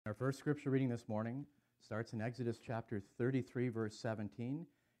Our first scripture reading this morning starts in Exodus chapter 33, verse 17,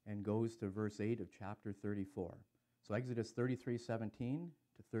 and goes to verse 8 of chapter 34. So Exodus 33, 17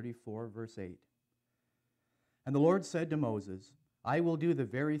 to 34, verse 8. And the Lord said to Moses, I will do the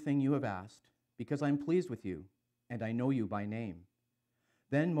very thing you have asked, because I am pleased with you, and I know you by name.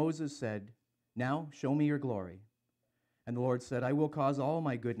 Then Moses said, Now show me your glory. And the Lord said, I will cause all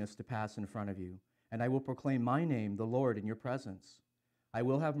my goodness to pass in front of you, and I will proclaim my name, the Lord, in your presence. I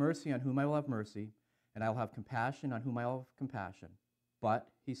will have mercy on whom I will have mercy, and I will have compassion on whom I will have compassion. But,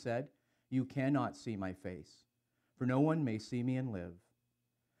 he said, you cannot see my face, for no one may see me and live.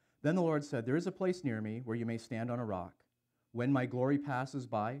 Then the Lord said, there is a place near me where you may stand on a rock. When my glory passes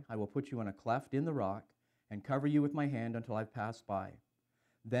by, I will put you in a cleft in the rock and cover you with my hand until I've passed by.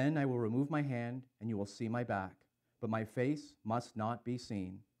 Then I will remove my hand, and you will see my back, but my face must not be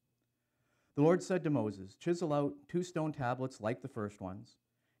seen. The Lord said to Moses, chisel out 2 stone tablets like the first ones,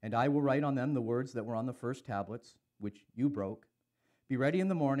 and I will write on them the words that were on the first tablets, which you broke. Be ready in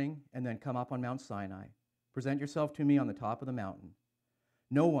the morning, and then come up on Mount Sinai. Present yourself to me on the top of the mountain.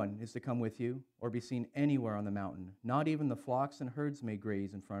 No one is to come with you or be seen anywhere on the mountain. Not even the flocks and herds may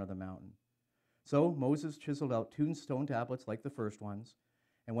graze in front of the mountain. So Moses chiseled out 2 stone tablets like the first ones,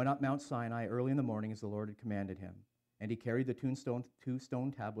 and went up Mount Sinai early in the morning as the Lord had commanded him. And he carried the 2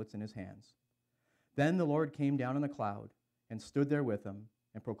 stone tablets in his hands. Then the Lord came down in the cloud and stood there with him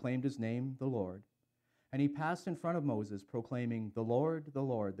and proclaimed his name, the Lord. And he passed in front of Moses, proclaiming, the Lord,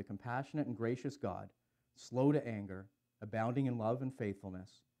 the compassionate and gracious God, slow to anger, abounding in love and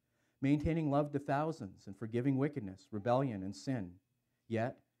faithfulness, maintaining love to thousands and forgiving wickedness, rebellion, and sin.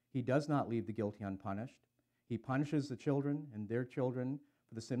 Yet he does not leave the guilty unpunished. He punishes the children and their children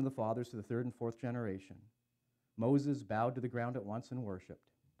for the sin of the fathers to the 3rd and 4th generation. Moses bowed to the ground at once and worshipped.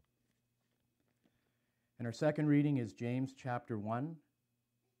 And our second reading is James chapter 1,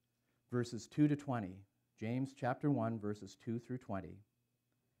 verses 2 to 20. James chapter 1, verses 2 through 20.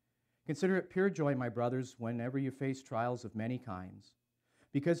 Consider it pure joy, my brothers, whenever you face trials of many kinds,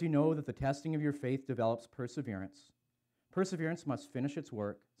 because you know that the testing of your faith develops perseverance. Perseverance must finish its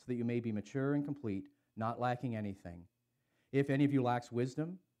work so that you may be mature and complete, not lacking anything. If any of you lacks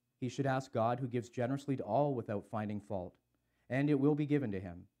wisdom, he should ask God, who gives generously to all without finding fault, and it will be given to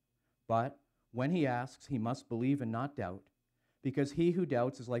him. But when he asks, he must believe and not doubt, because he who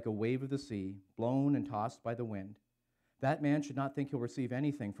doubts is like a wave of the sea, blown and tossed by the wind. That man should not think he'll receive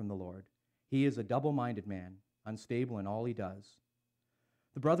anything from the Lord. He is a double-minded man, unstable in all he does.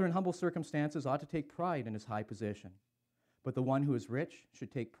 The brother in humble circumstances ought to take pride in his high position, but the one who is rich should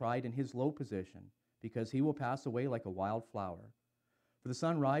take pride in his low position, because he will pass away like a wild flower. For the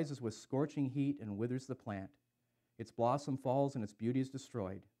sun rises with scorching heat and withers the plant. Its blossom falls and its beauty is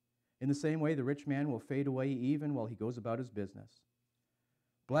destroyed. In the same way, the rich man will fade away even while he goes about his business.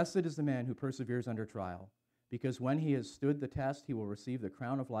 Blessed is the man who perseveres under trial, because when he has stood the test, he will receive the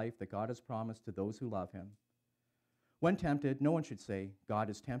crown of life that God has promised to those who love him. When tempted, no one should say, God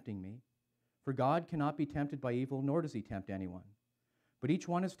is tempting me. For God cannot be tempted by evil, nor does he tempt anyone. But each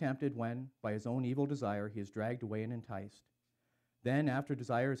one is tempted when, by his own evil desire, he is dragged away and enticed. Then, after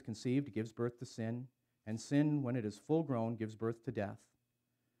desire is conceived, it gives birth to sin, and sin, when it is full grown, gives birth to death.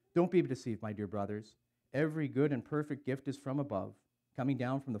 Don't be deceived, my dear brothers. Every good and perfect gift is from above, coming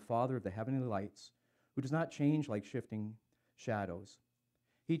down from the Father of the heavenly lights, who does not change like shifting shadows.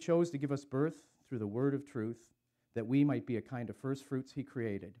 He chose to give us birth through the word of truth, that we might be a kind of first fruits he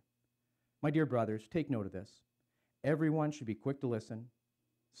created. My dear brothers, take note of this. Everyone should be quick to listen,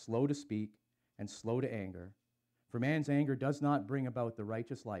 slow to speak, and slow to anger, for man's anger does not bring about the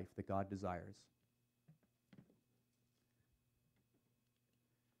righteous life that God desires.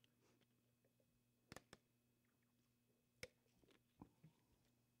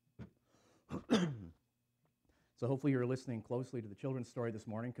 So hopefully you're listening closely to the children's story this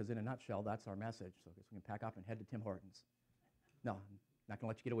morning, because in a nutshell, that's our message. So I guess we can pack up and head to Tim Hortons. No, I'm not going to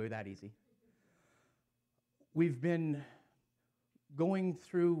let you get away with that easy. We've been going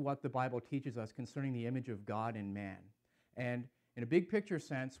through what the Bible teaches us concerning the image of God in man. And in a big picture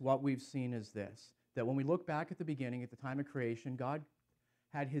sense, what we've seen is this, that when we look back at the beginning, at the time of creation, God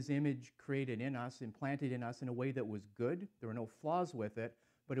had his image created in us, implanted in us in a way that was good. There were no flaws with it,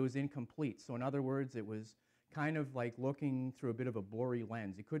 but it was incomplete. So in other words, it was kind of like looking through a bit of a blurry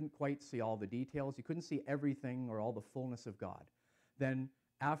lens. You couldn't quite see all the details. You couldn't see everything or all the fullness of God. Then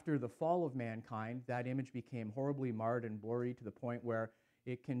after the fall of mankind, that image became horribly marred and blurry to the point where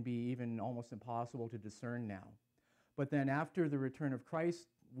it can be even almost impossible to discern now. But then after the return of Christ,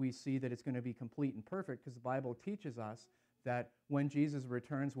 we see that it's going to be complete and perfect, because the Bible teaches us that when Jesus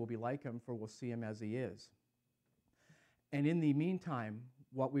returns, we'll be like him, for we'll see him as he is. And in the meantime,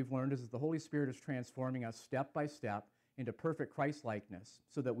 what we've learned is that the Holy Spirit is transforming us step by step into perfect Christ-likeness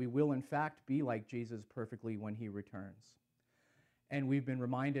so that we will in fact be like Jesus perfectly when he returns. And we've been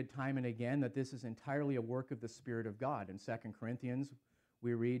reminded time and again that this is entirely a work of the Spirit of God. In 2 Corinthians,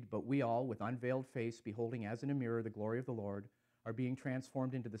 we read, "But we all, with unveiled face, beholding as in a mirror the glory of the Lord, are being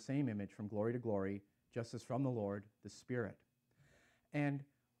transformed into the same image from glory to glory, just as from the Lord, the Spirit." And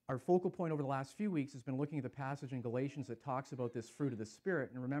our focal point over the last few weeks has been looking at the passage in Galatians that talks about this fruit of the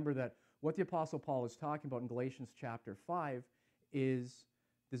Spirit. And remember that what the Apostle Paul is talking about in Galatians chapter 5 is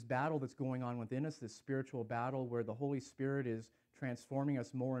this battle that's going on within us, this spiritual battle where the Holy Spirit is transforming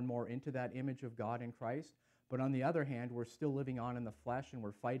us more and more into that image of God in Christ. But on the other hand, we're still living on in the flesh, and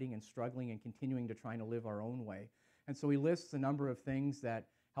we're fighting and struggling and continuing to try to live our own way. And so he lists a number of things that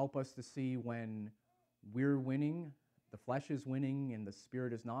help us to see when we're winning, the flesh is winning and the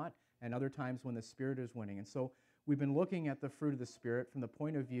Spirit is not, and other times when the Spirit is winning. And so we've been looking at the fruit of the Spirit from the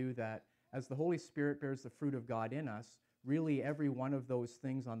point of view that as the Holy Spirit bears the fruit of God in us, really every one of those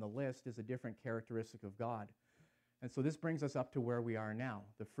things on the list is a different characteristic of God. And so this brings us up to where we are now.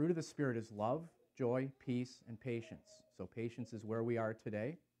 The fruit of the Spirit is love, joy, peace, and patience. So patience is where we are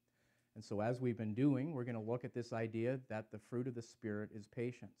today. And so as we've been doing, we're going to look at this idea that the fruit of the Spirit is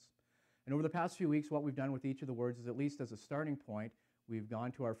patience. And over the past few weeks, what we've done with each of the words is, at least as a starting point, we've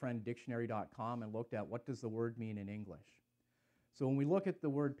gone to our friend dictionary.com and looked at what does the word mean in English. So when we look at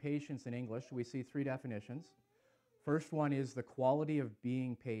the word patience in English, we see three definitions. First one is the quality of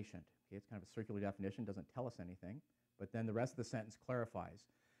being patient. Okay, it's kind of a circular definition, doesn't tell us anything, but then the rest of the sentence clarifies.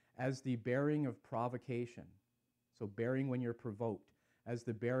 As the bearing of provocation, so bearing when you're provoked. As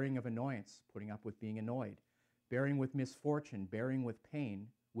the bearing of annoyance, putting up with being annoyed. Bearing with misfortune, bearing with pain,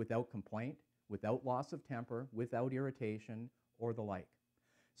 without complaint, without loss of temper, without irritation, or the like.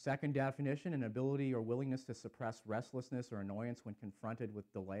 Second definition, an ability or willingness to suppress restlessness or annoyance when confronted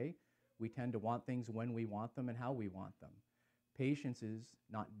with delay. We tend to want things when we want them and how we want them. Patience is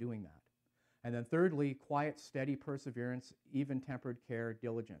not doing that. And then thirdly, quiet, steady perseverance, even-tempered care,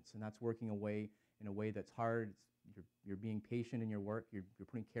 diligence. And that's working away in a way that's hard. You're being patient in your work. You're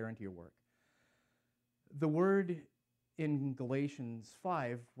putting care into your work. The word in Galatians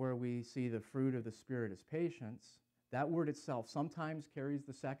 5, where we see the fruit of the Spirit is patience, that word itself sometimes carries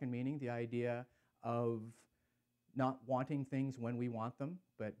the second meaning, the idea of not wanting things when we want them,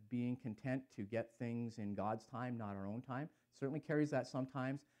 but being content to get things in God's time, not our own time. Certainly carries that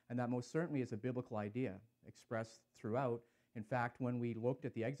sometimes, and that most certainly is a biblical idea expressed throughout. In fact, when we looked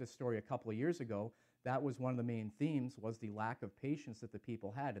at the Exodus story a couple of years ago, that was one of the main themes, was the lack of patience that the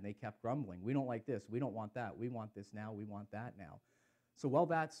people had, and they kept grumbling. We don't like this, we don't want that, we want this now, we want that now. So while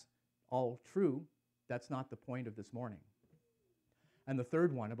that's all true, that's not the point of this morning. And the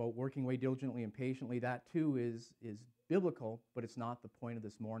third one, about working away diligently and patiently, that too is biblical, but it's not the point of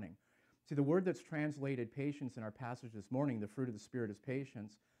this morning. See, the word that's translated patience in our passage this morning, the fruit of the Spirit is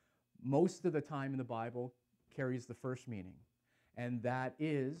patience, most of the time in the Bible carries the first meaning, and that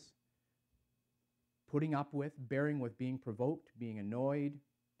is putting up with, bearing with being provoked, being annoyed,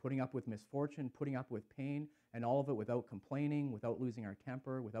 putting up with misfortune, putting up with pain, and all of it without complaining, without losing our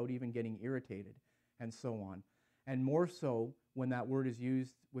temper, without even getting irritated, and so on. And more so when that word is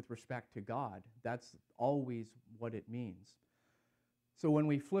used with respect to God. That's always what it means. So when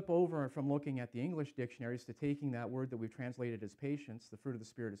we flip over from looking at the English dictionaries to taking that word that we've translated as patience, the fruit of the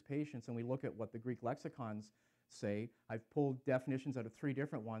Spirit is patience, and we look at what the Greek lexicons say, I've pulled definitions out of three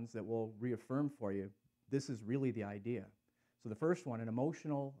different ones that will reaffirm for you this is really the idea. So the first one,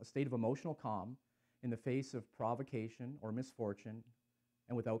 a state of emotional calm in the face of provocation or misfortune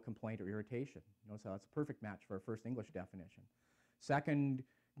and without complaint or irritation. Notice how that's a perfect match for our first English definition. Second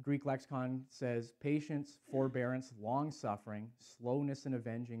Greek lexicon says patience, forbearance, long-suffering, slowness in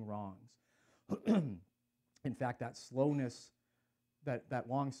avenging wrongs. In fact, that slowness, that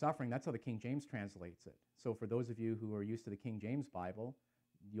long-suffering, that's how the King James translates it. So for those of you who are used to the King James Bible,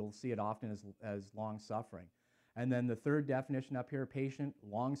 you'll see it often as long-suffering. And then the third definition up here, patient,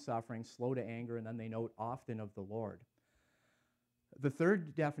 long-suffering, slow to anger, and then they note often of the Lord. The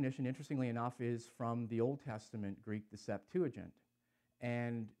third definition, interestingly enough, is from the Old Testament Greek, the Septuagint.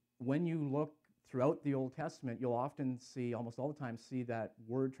 And when you look throughout the Old Testament, you'll often see, almost all the time, see that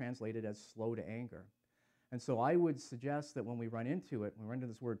word translated as slow to anger. And so I would suggest that when we run into it, when we run into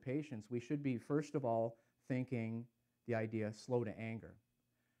this word patience, we should be, first of all, thinking the idea slow to anger,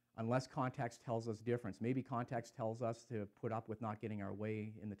 unless context tells us difference. Maybe context tells us to put up with not getting our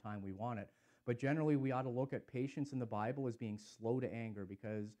way in the time we want it. But generally, we ought to look at patience in the Bible as being slow to anger,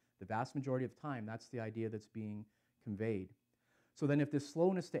 because the vast majority of the time, that's the idea that's being conveyed. So then if this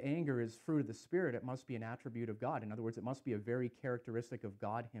slowness to anger is fruit of the Spirit, it must be an attribute of God. In other words, it must be a very characteristic of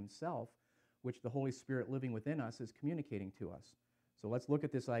God himself, which the Holy Spirit living within us is communicating to us. So let's look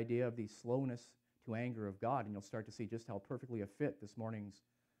at this idea of the slowness to anger of God, and you'll start to see just how perfectly a fit this morning's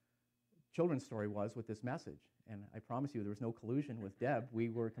children's story was with this message. And I promise you, there was no collusion with Deb. We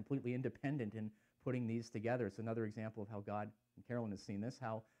were completely independent in putting these together. It's another example of how God, and Carolyn has seen this,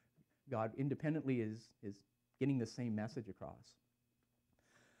 how God independently is getting the same message across.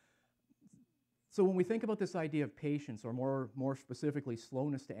 So when we think about this idea of patience, or more specifically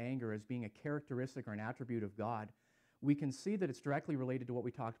slowness to anger as being a characteristic or an attribute of God, we can see that it's directly related to what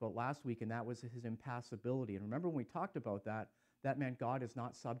we talked about last week, and that was his impassibility. And remember when we talked about that, that meant God is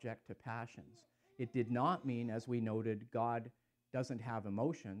not subject to passions. It did not mean, as we noted, God doesn't have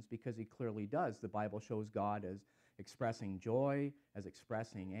emotions, because he clearly does. The Bible shows God as expressing joy, as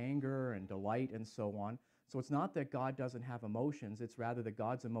expressing anger and delight and so on. So it's not that God doesn't have emotions, it's rather that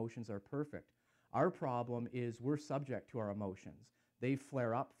God's emotions are perfect. Our problem is we're subject to our emotions. They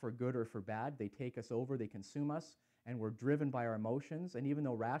flare up for good or for bad. They take us over, they consume us, and we're driven by our emotions. And even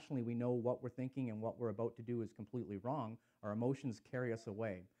though rationally we know what we're thinking and what we're about to do is completely wrong, our emotions carry us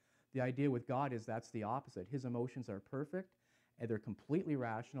away. The idea with God is that's the opposite. His emotions are perfect, and they're completely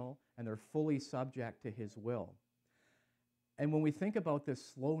rational, and they're fully subject to his will. And when we think about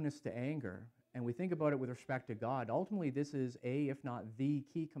this slowness to anger, and we think about it with respect to God, ultimately this is if not the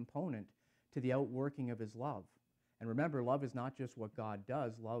key component to the outworking of his love. And remember, love is not just what God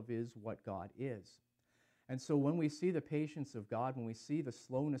does, love is what God is. And so when we see the patience of God, when we see the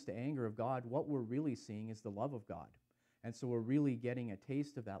slowness to anger of God, what we're really seeing is the love of God. And so we're really getting a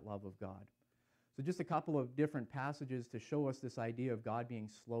taste of that love of God. So just a couple of different passages to show us this idea of God being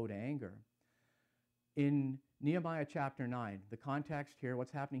slow to anger. In Nehemiah chapter 9, the context here,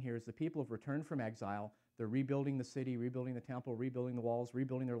 what's happening here is the people have returned from exile. They're rebuilding the city, rebuilding the temple, rebuilding the walls,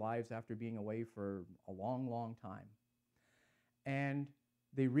 rebuilding their lives after being away for a long, long time. And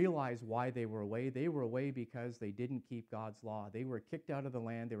they realize why they were away. They were away because they didn't keep God's law. They were kicked out of the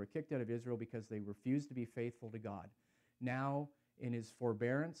land. They were kicked out of Israel because they refused to be faithful to God. Now, in his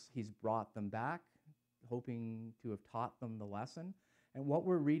forbearance, he's brought them back, hoping to have taught them the lesson. And what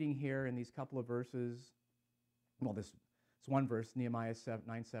we're reading here in these couple of verses, well, this one verse, Nehemiah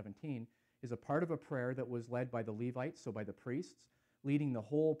 9:17, is a part of a prayer that was led by the Levites, so by the priests, leading the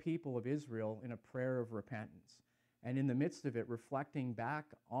whole people of Israel in a prayer of repentance. And in the midst of it, reflecting back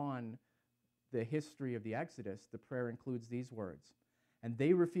on the history of the Exodus, the prayer includes these words: "And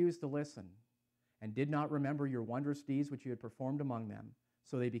they refused to listen, and did not remember your wondrous deeds which you had performed among them.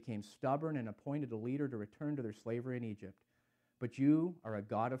 So they became stubborn and appointed a leader to return to their slavery in Egypt. But you are a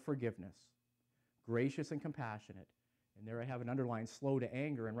God of forgiveness, gracious and compassionate." And there I have an underlined slow to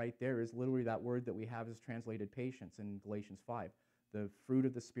anger, and right there is literally that word that we have is translated patience in Galatians 5. The fruit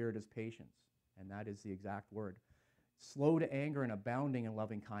of the Spirit is patience, and that is the exact word. Slow to anger and abounding in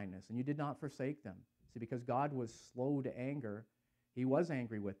loving kindness, and you did not forsake them. See, because God was slow to anger, he was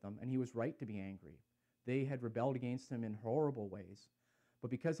angry with them, and he was right to be angry. They had rebelled against him in horrible ways.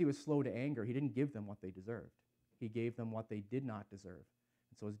 But because he was slow to anger, he didn't give them what they deserved. He gave them what they did not deserve.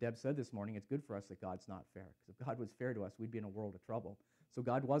 And so as Deb said this morning, it's good for us that God's not fair. Because if God was fair to us, we'd be in a world of trouble. So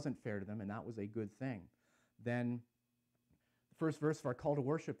God wasn't fair to them, and that was a good thing. Then the first verse of our call to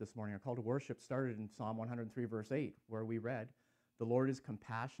worship this morning, our call to worship started in Psalm 103, verse 8, where we read, "The Lord is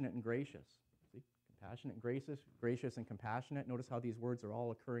compassionate and gracious." See? Compassionate and gracious and compassionate. Notice how these words are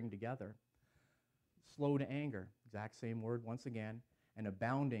all occurring together. Slow to anger, exact same word once again, and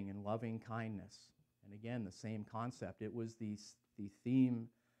abounding in loving kindness. And again, the same concept. It was the theme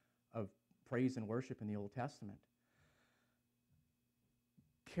of praise and worship in the Old Testament.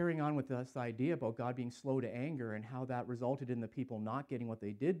 Carrying on with this idea about God being slow to anger and how that resulted in the people not getting what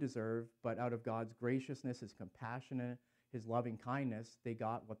they did deserve, but out of God's graciousness, his compassion, his loving kindness, they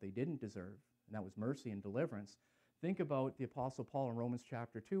got what they didn't deserve, and that was mercy and deliverance. Think about the Apostle Paul in Romans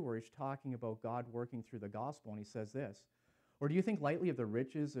chapter 2, where he's talking about God working through the gospel, and he says this: "Or do you think lightly of the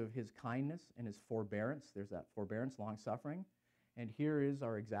riches of his kindness and his forbearance?" There's that forbearance, long-suffering. And here is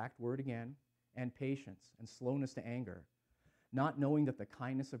our exact word again: "and patience and slowness to anger, not knowing that the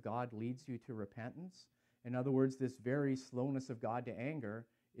kindness of God leads you to repentance." In other words, this very slowness of God to anger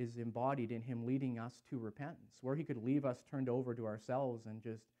is embodied in him leading us to repentance. Where he could leave us turned over to ourselves and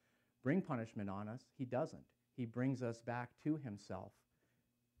just bring punishment on us, he doesn't. He brings us back to himself,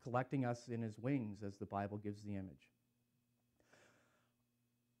 collecting us in his wings, as the Bible gives the image.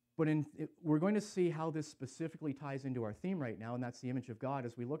 But we're going to see how this specifically ties into our theme right now, and that's the image of God,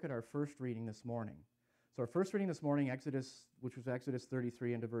 as we look at our first reading this morning. So our first reading this morning, Exodus, which was Exodus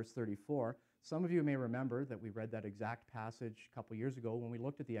 33 into verse 34, Some of you may remember that we read that exact passage a couple years ago when we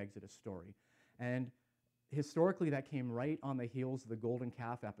looked at the Exodus story. And historically, that came right on the heels of the golden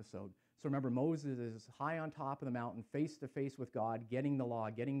calf episode. So remember, Moses is high on top of the mountain, face to face with God, getting the law,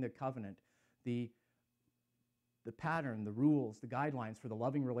 getting the covenant, the pattern, the rules, the guidelines for the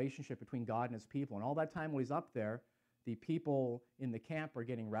loving relationship between God and his people. And all that time while he's up there, the people in the camp are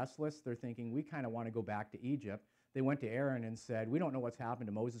getting restless. They're thinking, we kind of want to go back to Egypt. They went to Aaron and said, we don't know what's happened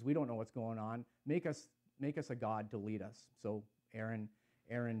to Moses. We don't know what's going on. Make us a god to lead us. So Aaron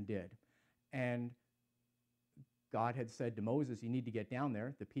did. And God had said to Moses, you need to get down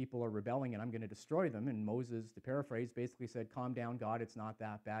there. The people are rebelling and I'm going to destroy them. And Moses, to paraphrase, basically said, calm down, God, it's not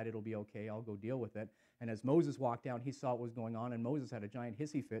that bad. It'll be okay. I'll go deal with it. And as Moses walked down, he saw what was going on, and Moses had a giant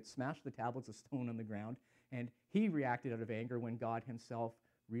hissy fit, smashed the tablets of stone on the ground, and he reacted out of anger when God himself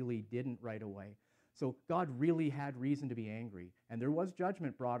really didn't right away. So God really had reason to be angry, and there was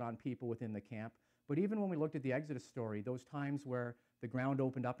judgment brought on people within the camp. But even when we looked at the Exodus story, those times where the ground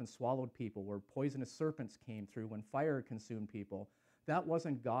opened up and swallowed people, where poisonous serpents came through, when fire consumed people, that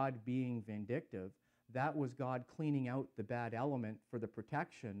wasn't God being vindictive. That was God cleaning out the bad element for the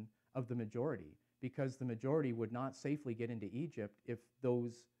protection of the majority, because the majority would not safely get into Egypt if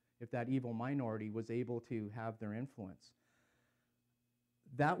that evil minority was able to have their influence.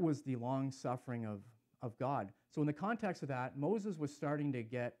 That was the long suffering of God. So in the context of that, Moses was starting to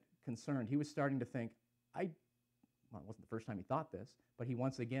get concerned. He was starting to think, well, it wasn't the first time he thought this, but he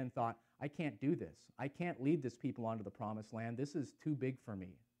once again thought, I can't do this. I can't lead this people onto the promised land. This is too big for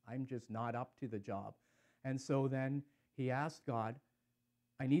me. I'm just not up to the job. And so then he asked God,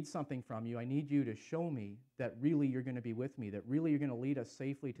 I need something from you. I need you to show me that really you're going to be with me, that really you're going to lead us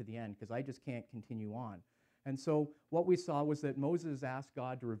safely to the end, because I just can't continue on. And so what we saw was that Moses asked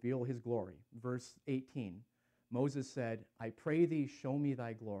God to reveal his glory. Verse 18, Moses said, I pray thee, show me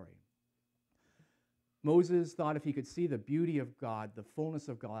thy glory. Moses thought if he could see the beauty of God, the fullness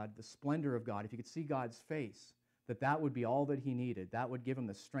of God, the splendor of God, if he could see God's face, that would be all that he needed. That would give him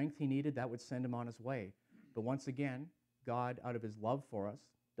the strength he needed. That would send him on his way. But once again, God, out of his love for us,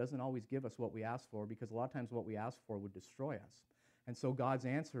 doesn't always give us what we ask for, because a lot of times what we ask for would destroy us. And so God's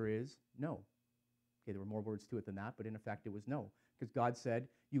answer is no. Okay, there were more words to it than that, but in effect it was no. Because God said,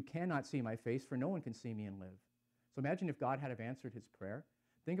 you cannot see my face, for no one can see me and live. So imagine if God had have answered his prayer.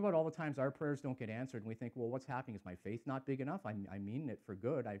 Think about all the times our prayers don't get answered, and we think, well, what's happening? Is my faith not big enough? I mean it for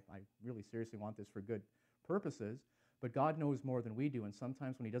good. I really seriously want this for good purposes. But God knows more than we do, and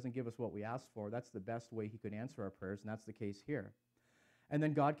sometimes when he doesn't give us what we ask for, that's the best way he could answer our prayers, and that's the case here. And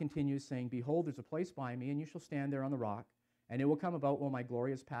then God continues saying, behold, there's a place by me, and you shall stand there on the rock, and it will come about while my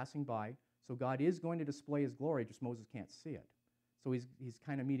glory is passing by. So God is going to display his glory, just Moses can't see it. So he's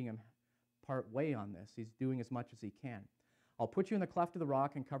kind of meeting him part way on this. He's doing as much as he can. I'll put you in the cleft of the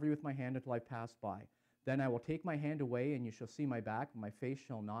rock and cover you with my hand until I pass by. Then I will take my hand away, and you shall see my back, but my face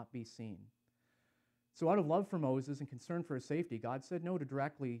shall not be seen. So out of love for Moses and concern for his safety, God said no to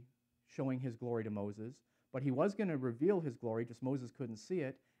directly showing his glory to Moses, but he was going to reveal his glory, just Moses couldn't see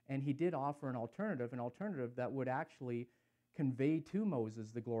it, and he did offer an alternative that would actually convey to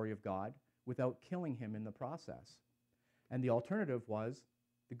Moses the glory of God without killing him in the process. And the alternative was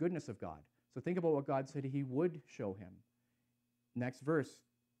the goodness of God. So think about what God said he would show him. Next verse,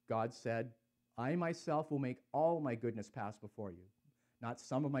 God said, I myself will make all my goodness pass before you. Not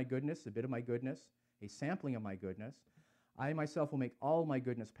some of my goodness, a bit of my goodness, a sampling of my goodness. I myself will make all my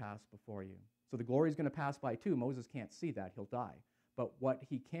goodness pass before you. So the glory is going to pass by too. Moses can't see that. He'll die. But what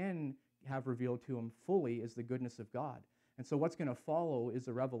he can have revealed to him fully is the goodness of God. And so what's going to follow is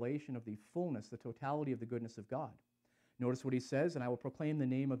a revelation of the fullness, the totality of the goodness of God. Notice what he says, and I will proclaim the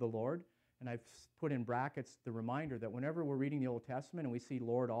name of the Lord. And I've put in brackets the reminder that whenever we're reading the Old Testament and we see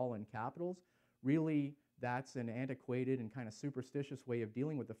Lord all in capitals, really that's an antiquated and kind of superstitious way of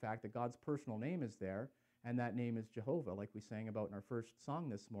dealing with the fact that God's personal name is there, and that name is Jehovah, like we sang about in our first song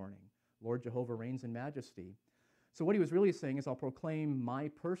this morning. Lord Jehovah reigns in majesty. So what he was really saying is, I'll proclaim my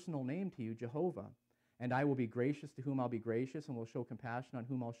personal name to you, Jehovah, and I will be gracious to whom I'll be gracious, and will show compassion on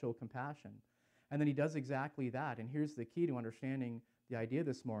whom I'll show compassion. And then he does exactly that. And here's the key to understanding the idea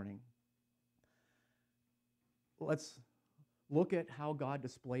this morning. Let's look at how God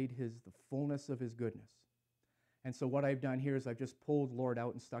displayed the fullness of his goodness. And so what I've done here is I've just pulled Lord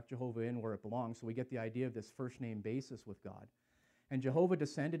out and stuck Jehovah in where it belongs, so we get the idea of this first name basis with God. And Jehovah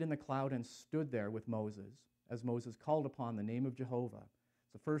descended in the cloud and stood there with Moses, as Moses called upon the name of Jehovah.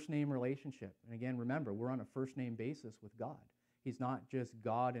 It's a first name relationship. And again, remember, we're on a first name basis with God. He's not just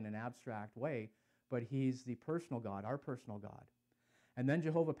God in an abstract way, but he's the personal God, our personal God. And then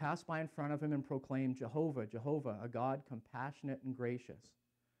Jehovah passed by in front of him and proclaimed, Jehovah, Jehovah, a God compassionate and gracious.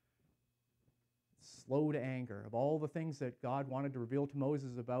 slow to anger. Of all the things that God wanted to reveal to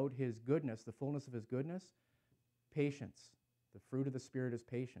Moses about his goodness, the fullness of his goodness, patience. The fruit of the Spirit is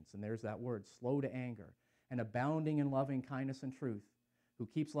patience, and there's that word, slow to anger, and abounding in loving kindness and truth, who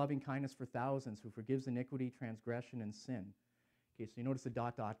keeps loving kindness for thousands, who forgives iniquity, transgression, and sin. Okay, so you notice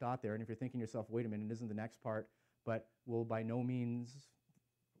the ... there, and if you're thinking to yourself, wait a minute, isn't the next part, but will by no means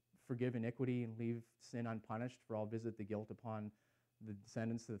forgive iniquity and leave sin unpunished, for I'll visit the guilt upon the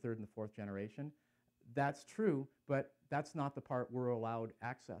descendants to the third and the fourth generation. That's true, but that's not the part we're allowed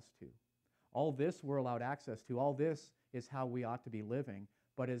access to. All this we're allowed access to. All this is how we ought to be living.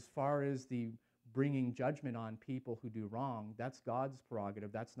 But as far as the bringing judgment on people who do wrong, that's God's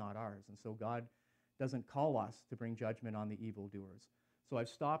prerogative. That's not ours. And so God doesn't call us to bring judgment on the evildoers. So I've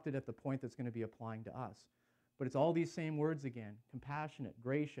stopped it at the point that's going to be applying to us. But it's all these same words again: compassionate,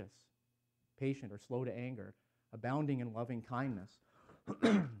 gracious, patient or slow to anger, abounding in loving kindness.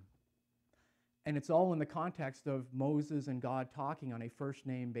 And it's all in the context of Moses and God talking on a first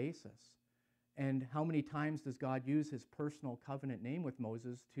name basis. And how many times does God use his personal covenant name with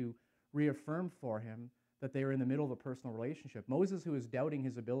Moses to reaffirm for him that they are in the middle of a personal relationship? Moses, who is doubting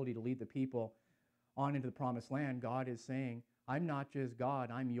his ability to lead the people on into the promised land, God is saying, I'm not just God,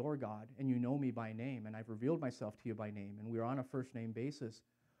 I'm your God, and you know me by name, and I've revealed myself to you by name, and we're on a first name basis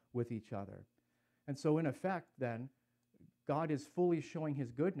with each other. And so in effect, then, God is fully showing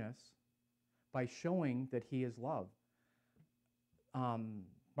his goodness by showing that he is love.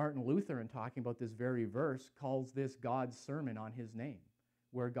 Martin Luther, in talking about this very verse, calls this God's sermon on his name,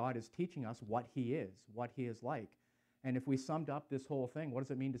 where God is teaching us what he is like. And if we summed up this whole thing, what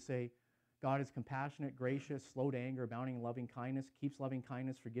does it mean to say God is compassionate, gracious, slow to anger, abounding in loving kindness, keeps loving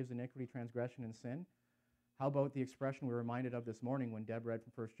kindness, forgives iniquity, transgression, and sin? How about the expression we were reminded of this morning when Deb read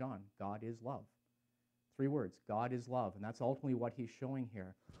from 1 John? God is love. 3 words, God is love, and that's ultimately what he's showing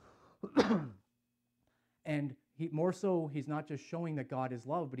here. And more so, he's not just showing that God is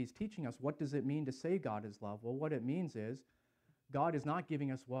love, but he's teaching us what does it mean to say God is love. Well, what it means is God is not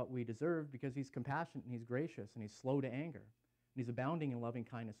giving us what we deserve because he's compassionate and he's gracious and he's slow to anger. And he's abounding in loving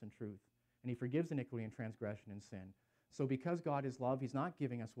kindness and truth. And he forgives iniquity and transgression and sin. So because God is love, he's not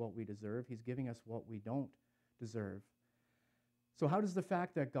giving us what we deserve. He's giving us what we don't deserve. So how does the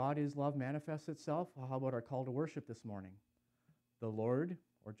fact that God is love manifest itself? Well, how about our call to worship this morning? The Lord,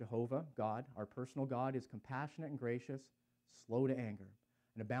 or Jehovah, God, our personal God, is compassionate and gracious, slow to anger,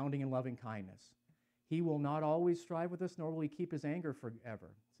 and abounding in loving kindness. He will not always strive with us, nor will he keep his anger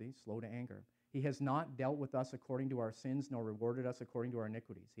forever. See, slow to anger. He has not dealt with us according to our sins, nor rewarded us according to our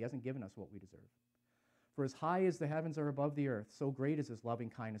iniquities. He hasn't given us what we deserve. For as high as the heavens are above the earth, so great is his loving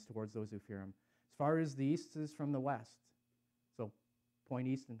kindness towards those who fear him. As far as the east is from the west. So point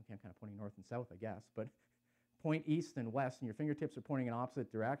east, and I'm kind of pointing north and south, I guess, but point east and west, and your fingertips are pointing in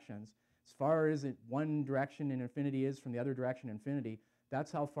opposite directions. As far as one direction in infinity is from the other direction in infinity,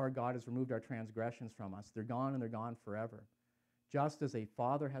 that's how far God has removed our transgressions from us. They're gone, and they're gone forever. Just as a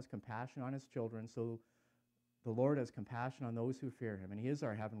father has compassion on his children, so the Lord has compassion on those who fear him, and he is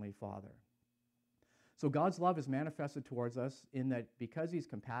our heavenly Father. So God's love is manifested towards us in that because he's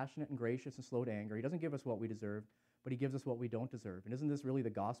compassionate and gracious and slow to anger, he doesn't give us what we deserve, but he gives us what we don't deserve. And isn't this really the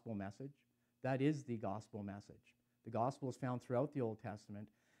gospel message? That is the gospel message. The gospel is found throughout the Old Testament,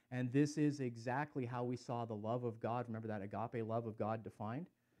 and this is exactly how we saw the love of God. Remember that agape love of God defined?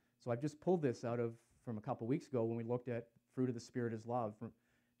 So I've just pulled this out from a couple weeks ago when we looked at fruit of the Spirit is love,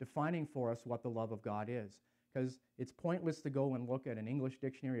 defining for us what the love of God is. Because it's pointless to go and look at an English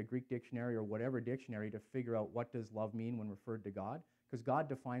dictionary, a Greek dictionary, or whatever dictionary to figure out what does love mean when referred to God, because God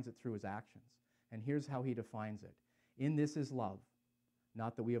defines it through his actions. And here's how he defines it. In this is love,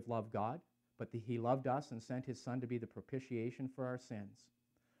 not that we have loved God, but that he loved us and sent his Son to be the propitiation for our sins.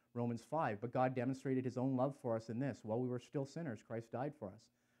 Romans 5, but God demonstrated his own love for us in this. While we were still sinners, Christ died for us.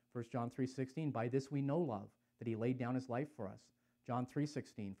 1 John 3:16, by this we know love, that he laid down his life for us. John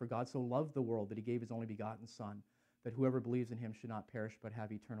 3:16, for God so loved the world that he gave his only begotten Son, that whoever believes in him should not perish but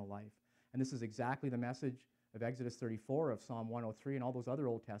have eternal life. And this is exactly the message of Exodus 34, of Psalm 103, and all those other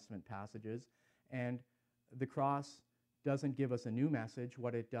Old Testament passages. And the cross doesn't give us a new message.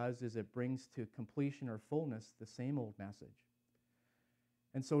 What it does is it brings to completion or fullness the same old message.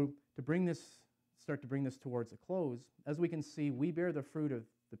 And so to start to bring this towards a close, as we can see, we bear the fruit of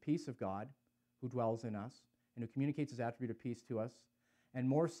the peace of God who dwells in us and who communicates his attribute of peace to us, and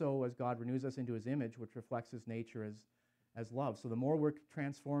more so as God renews us into his image, which reflects his nature as love. So the more we're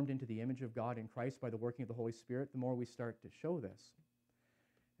transformed into the image of God in Christ by the working of the Holy Spirit, the more we start to show this.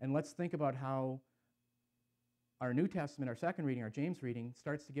 And let's think about how our New Testament, our second reading, our James reading,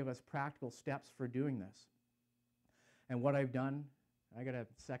 starts to give us practical steps for doing this. And what I've done I got to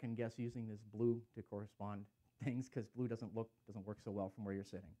second guess using this blue to correspond things because blue doesn't work so well from where you're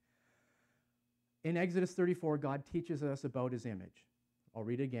sitting. In Exodus 34, God teaches us about his image. I'll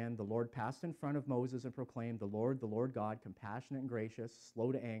read it again. The Lord passed in front of Moses and proclaimed, the Lord God, compassionate and gracious,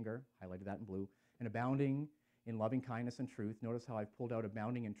 slow to anger, highlighted that in blue, and abounding in loving kindness and truth. Notice how I've pulled out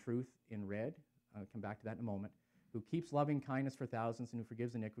abounding in truth in red. I'll come back to that in a moment. Who keeps loving kindness for thousands and who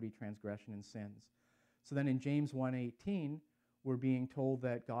forgives iniquity, transgression, and sins. So then in James 1:18, we're being told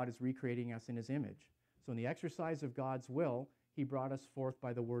that God is recreating us in his image. So in the exercise of God's will, he brought us forth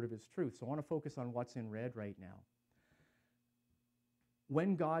by the word of his truth. So I want to focus on what's in red right now.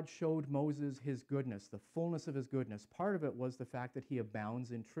 When God showed Moses his goodness, the fullness of his goodness, part of it was the fact that he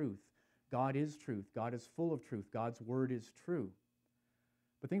abounds in truth. God is truth. God is full of truth. God's word is true.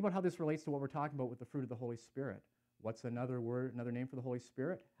 But think about how this relates to what we're talking about with the fruit of the Holy Spirit. What's another name for the Holy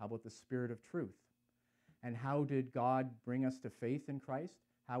Spirit? How about the Spirit of truth? And how did God bring us to faith in Christ?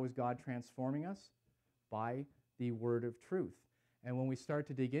 How is God transforming us? By the word of truth. And when we start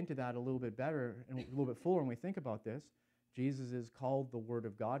to dig into that a little bit better and a little bit fuller when we think about this, Jesus is called the Word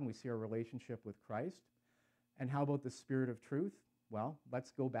of God, and we see our relationship with Christ. And how about the Spirit of truth? Well,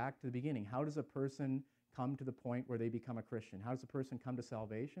 let's go back to the beginning. How does a person come to the point where they become a Christian? How does a person come to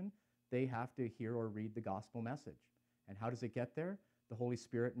salvation? They have to hear or read the gospel message. And how does it get there? The Holy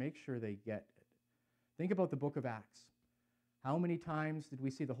Spirit makes sure they get it. Think about the book of Acts. How many times did we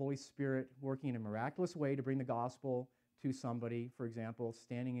see the Holy Spirit working in a miraculous way to bring the gospel to somebody, for example,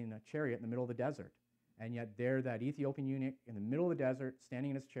 standing in a chariot in the middle of the desert? And yet there, that Ethiopian eunuch in the middle of the desert, standing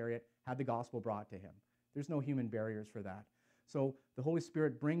in his chariot, had the gospel brought to him. There's no human barriers for that. So the Holy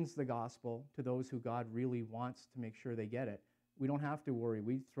Spirit brings the gospel to those who God really wants to make sure they get it. We don't have to worry.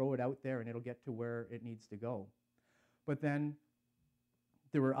 We throw it out there and it'll get to where it needs to go. But then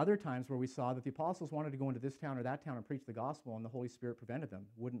there were other times where we saw that the apostles wanted to go into this town or that town and preach the gospel, and the Holy Spirit prevented them,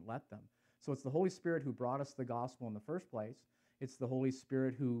 wouldn't let them. So it's the Holy Spirit who brought us the gospel in the first place. It's the Holy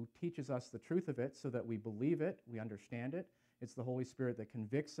Spirit who teaches us the truth of it so that we believe it, we understand it. It's the Holy Spirit that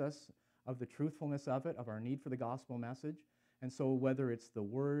convicts us of the truthfulness of it, of our need for the gospel message. And so whether it's the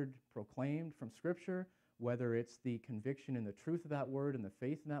word proclaimed from Scripture, whether it's the conviction in the truth of that word and the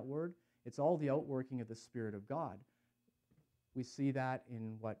faith in that word, it's all the outworking of the Spirit of God. We see that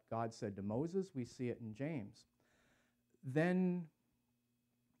in what God said to Moses. We see it in James. Then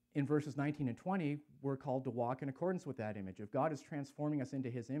in verses 19 and 20, we're called to walk in accordance with that image. If God is transforming us into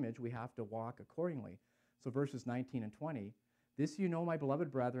his image, we have to walk accordingly. So verses 19 and 20, this you know, my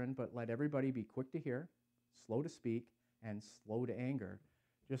beloved brethren, but let everybody be quick to hear, slow to speak, and slow to anger,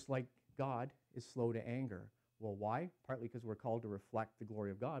 just like God is slow to anger. Well, why? Partly because we're called to reflect the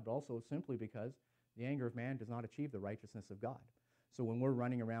glory of God, but also simply because the anger of man does not achieve the righteousness of God. So when we're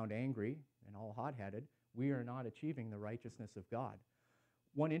running around angry and all hot-headed, we are not achieving the righteousness of God.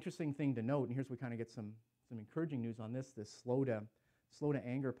 One interesting thing to note, and here's where we kind of get some encouraging news on this slow to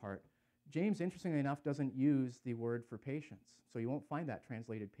anger part. James, interestingly enough, doesn't use the word for patience. So you won't find that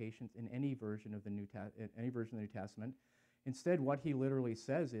translated patience in any version of the New Testament. Instead, what he literally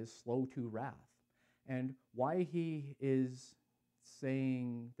says is slow to wrath. And why he is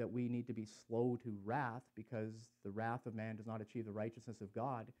saying that we need to be slow to wrath, because the wrath of man does not achieve the righteousness of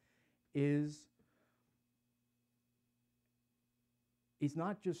God, is he's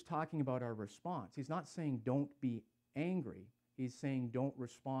not just talking about our response. He's not saying don't be angry. He's saying don't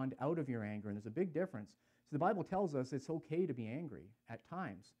respond out of your anger. And there's a big difference. So the Bible tells us it's okay to be angry at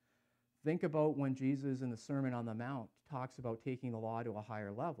times. Think about when Jesus in the Sermon on the Mount talks about taking the law to a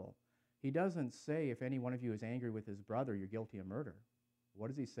higher level. He doesn't say if any one of you is angry with his brother, you're guilty of murder. What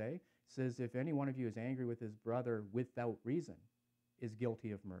does he say? He says if any one of you is angry with his brother without reason, is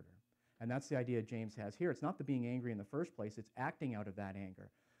guilty of murder. And that's the idea James has here. It's not the being angry in the first place, it's acting out of that anger.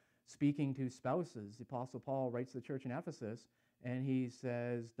 Speaking to spouses, the Apostle Paul writes to the church in Ephesus, and he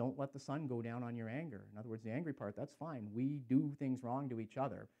says, don't let the sun go down on your anger. In other words, the angry part, that's fine. We do things wrong to each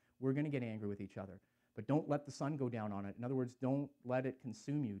other. We're going to get angry with each other. But don't let the sun go down on it. In other words, don't let it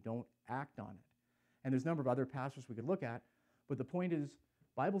consume you. Don't act on it. And there's a number of other passages we could look at, but the point is,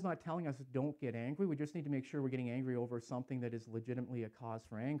 Bible's not telling us don't get angry. We just need to make sure we're getting angry over something that is legitimately a cause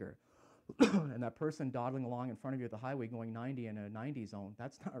for anger. And that person dawdling along in front of you at the highway going 90 in a 90 zone,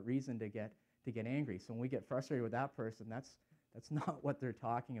 that's not reason to get angry. So when we get frustrated with that person, that's not what they're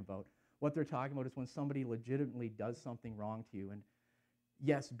talking about. What they're talking about is when somebody legitimately does something wrong to you. And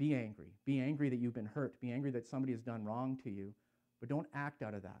yes, be angry. Be angry that you've been hurt. Be angry that somebody has done wrong to you. But don't act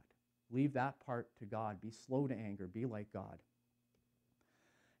out of that. Leave that part to God. Be slow to anger. Be like God.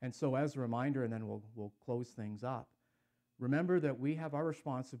 And so as a reminder, and then we'll close things up, remember that we have our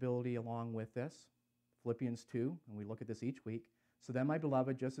responsibility along with this. Philippians 2, and we look at this each week. So then, my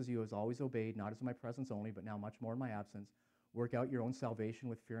beloved, just as you have always obeyed, not as in my presence only, but now much more in my absence, work out your own salvation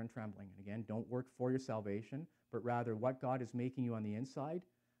with fear and trembling. And again, don't work for your salvation, but rather what God is making you on the inside,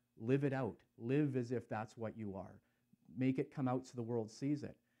 live it out. Live as if that's what you are. Make it come out so the world sees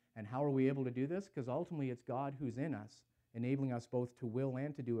it. And how are we able to do this? Because ultimately it's God who's in us, enabling us both to will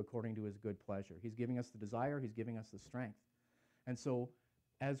and to do according to his good pleasure. He's giving us the desire, he's giving us the strength. And so,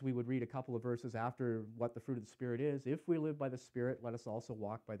 as we would read a couple of verses after what the fruit of the Spirit is, if we live by the Spirit, let us also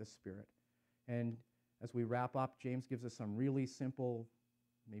walk by the Spirit. And as we wrap up, James gives us some really simple,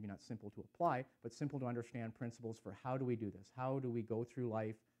 maybe not simple to apply, but simple to understand principles for how do we do this? How do we go through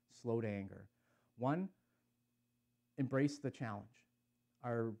life slow to anger? One, embrace the challenge.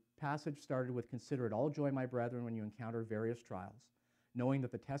 Our passage started with, consider it all joy, my brethren, when you encounter various trials, knowing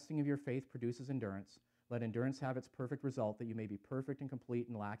that the testing of your faith produces endurance. Let endurance have its perfect result, that you may be perfect and complete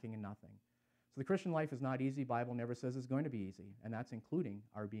and lacking in nothing. So the Christian life is not easy. Bible never says it's going to be easy, and that's including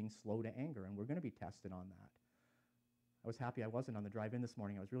our being slow to anger, and we're going to be tested on that. I was happy I wasn't on the drive-in this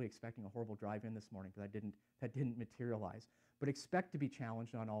morning. I was really expecting a horrible drive-in this morning, but that didn't materialize. But expect to be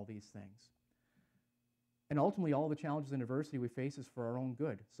challenged on all these things. And ultimately, all the challenges and adversity we face is for our own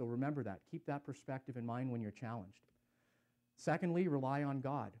good. So remember that. Keep that perspective in mind when you're challenged. Secondly, rely on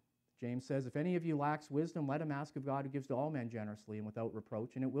God. James says, if any of you lacks wisdom, let him ask of God, who gives to all men generously and without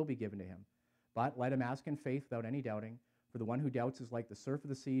reproach, and it will be given to him. But let him ask in faith without any doubting, for the one who doubts is like the surf of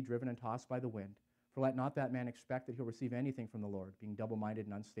the sea, driven and tossed by the wind. For let not that man expect that he'll receive anything from the Lord, being double-minded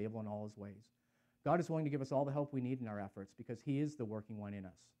and unstable in all his ways. God is willing to give us all the help we need in our efforts, because he is the working one in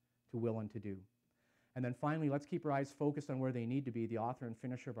us, to will and to do. And then finally, let's keep our eyes focused on where they need to be, the author and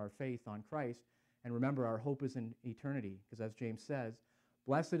finisher of our faith, on Christ. And remember, our hope is in eternity, because as James says,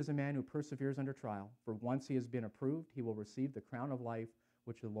 blessed is a man who perseveres under trial, for once he has been approved, he will receive the crown of life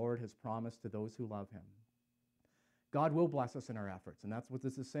which the Lord has promised to those who love him. God will bless us in our efforts, and that's what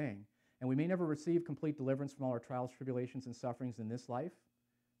this is saying. And we may never receive complete deliverance from all our trials, tribulations, and sufferings in this life,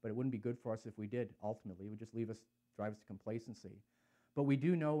 but it wouldn't be good for us if we did, ultimately. It would just drive us to complacency. But we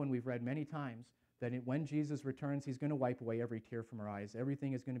do know, and we've read many times, that when Jesus returns, he's going to wipe away every tear from our eyes.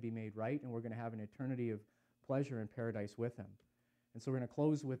 Everything is going to be made right, and we're going to have an eternity of pleasure in paradise with him. And so we're going to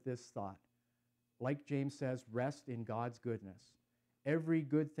close with this thought. Like James says, rest in God's goodness. Every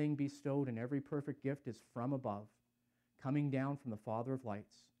good thing bestowed and every perfect gift is from above, coming down from the Father of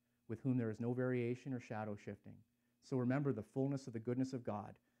lights, with whom there is no variation or shadow shifting. So remember the fullness of the goodness of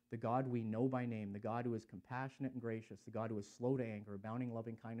God, the God we know by name, the God who is compassionate and gracious, the God who is slow to anger, abounding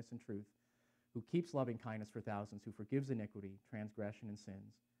loving kindness and truth, who keeps loving kindness for thousands, who forgives iniquity, transgression, and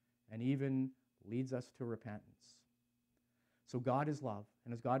sins, and even leads us to repentance. So God is love,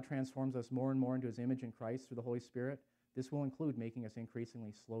 and as God transforms us more and more into his image in Christ through the Holy Spirit, this will include making us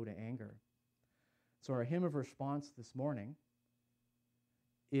increasingly slow to anger. So our hymn of response this morning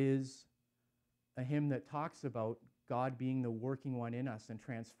is a hymn that talks about God being the working one in us and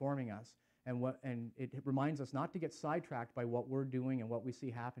transforming us, and it reminds us not to get sidetracked by what we're doing and what we see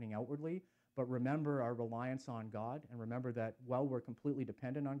happening outwardly, but remember our reliance on God, and remember that while we're completely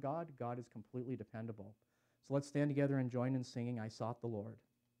dependent on God, God is completely dependable. So let's stand together and join in singing, I Sought the Lord.